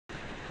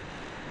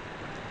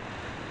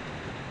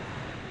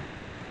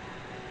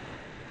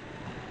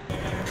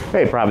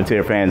Hey,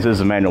 Privateer fans, this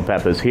is Emmanuel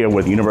Peppers here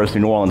with University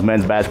of New Orleans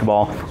men's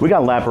basketball. We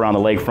got a lap around the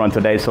lakefront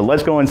today, so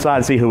let's go inside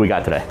and see who we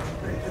got today. All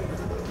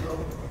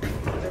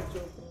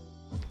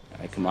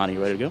right, Kmani, you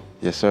ready to go?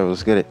 Yes, sir.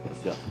 Let's get it. Let's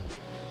go.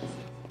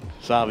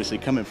 So obviously,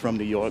 coming from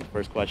New York,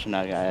 first question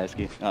I gotta ask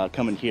you,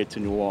 coming here to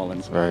New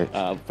Orleans. Right.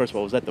 First of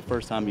all, was that the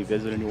first time you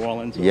visited New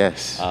Orleans?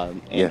 Yes.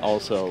 And yes.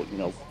 also, you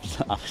know,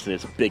 obviously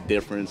there's a big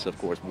difference, of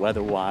course,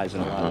 weather-wise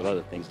and a lot of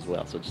other things as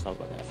well. So just talk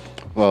about that.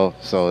 Well,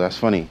 so that's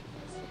funny.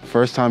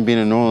 First time being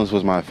in New Orleans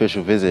was my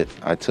official visit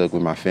I took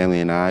with my family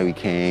and I. We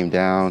came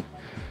down,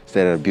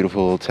 stayed at a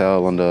beautiful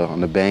hotel on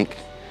the bank,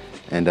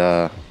 and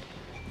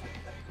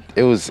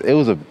it was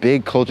a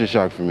big culture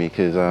shock for me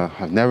because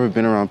I've never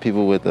been around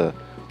people with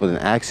an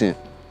accent,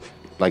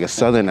 like a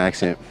Southern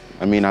accent.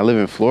 I mean, I live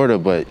in Florida,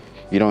 but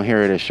you don't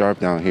hear it as sharp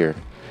down here.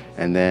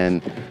 And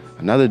then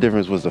another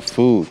difference was the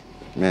food.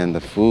 Man,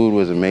 the food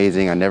was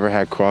amazing. I never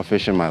had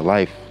crawfish in my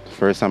life. The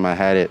first time I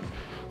had it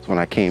was when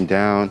I came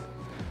down.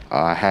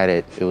 I had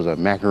it was a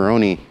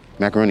macaroni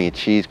and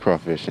cheese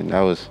crawfish, and that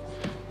was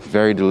a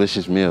very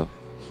delicious meal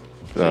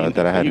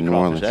that I had in New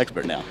Orleans. You're an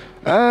expert now.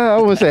 I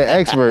wouldn't say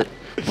expert,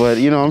 but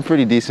you know, I'm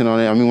pretty decent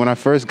on it. I mean, when I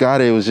first got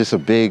it, it was just a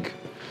big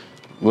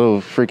little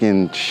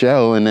freaking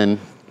shell, and then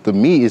the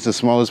meat is the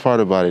smallest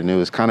part about it, and it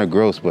was kind of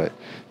gross, but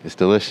it's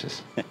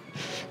delicious.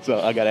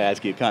 So I got to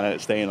ask you, kind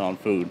of staying on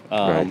food.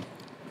 Right.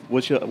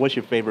 What's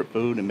your favorite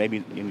food, and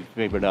maybe your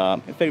favorite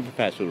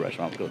fast food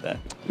restaurant? We'll go with that.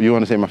 You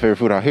want to say my favorite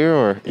food out here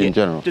or in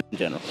general? Just in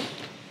general.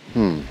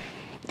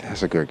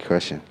 That's a good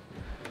question.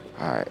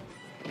 All right,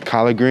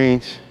 collard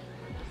greens,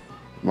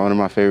 one of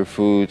my favorite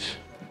foods.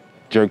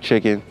 Jerk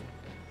chicken,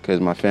 because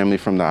my family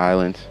from the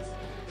islands,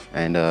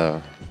 and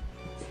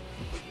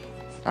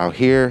out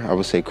here I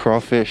would say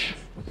crawfish.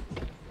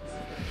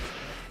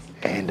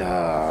 And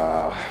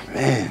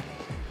man.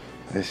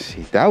 Let's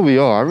see, that would be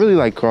all. I really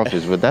like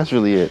crawfish, but that's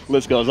really it.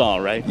 List goes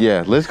on, right?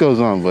 Yeah, list goes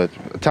on, but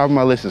top of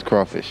my list is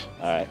crawfish.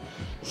 All right,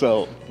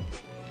 so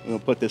I'm gonna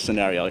put this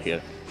scenario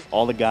here.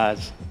 All the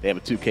guys, they have a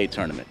 2K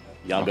tournament.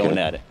 Y'all going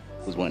at it.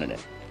 Who's winning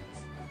it?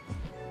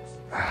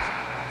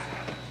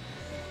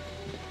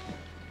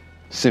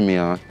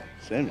 Simeon.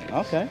 Simeon,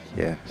 okay.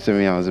 Yeah,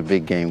 Simeon is a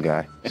big game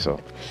guy,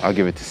 so I'll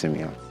give it to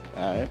Simeon.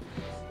 All right,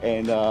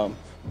 and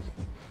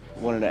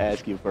wanted to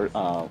ask you for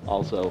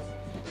also,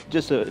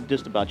 just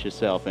about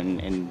yourself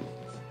and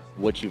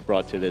what you've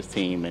brought to this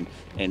team,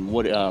 and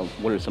what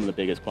are some of the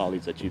biggest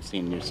qualities that you've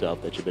seen in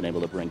yourself that you've been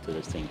able to bring to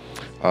this team?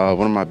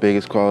 One of my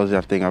biggest qualities I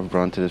think I've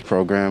brought to this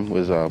program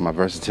was my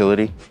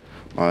versatility,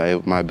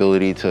 my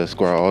ability to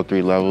score all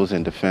three levels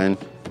and defend.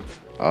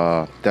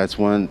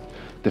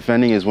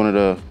 Defending is one of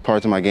the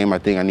parts of my game I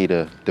think I need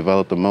to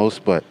develop the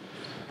most, but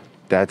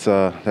that's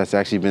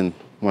actually been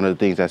one of the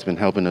things that's been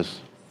helping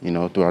us, you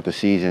know, throughout the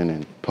season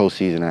and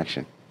postseason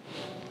action.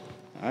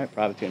 All right,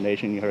 Privateer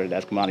Nation, you heard it.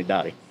 That's Kmani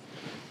Doughty.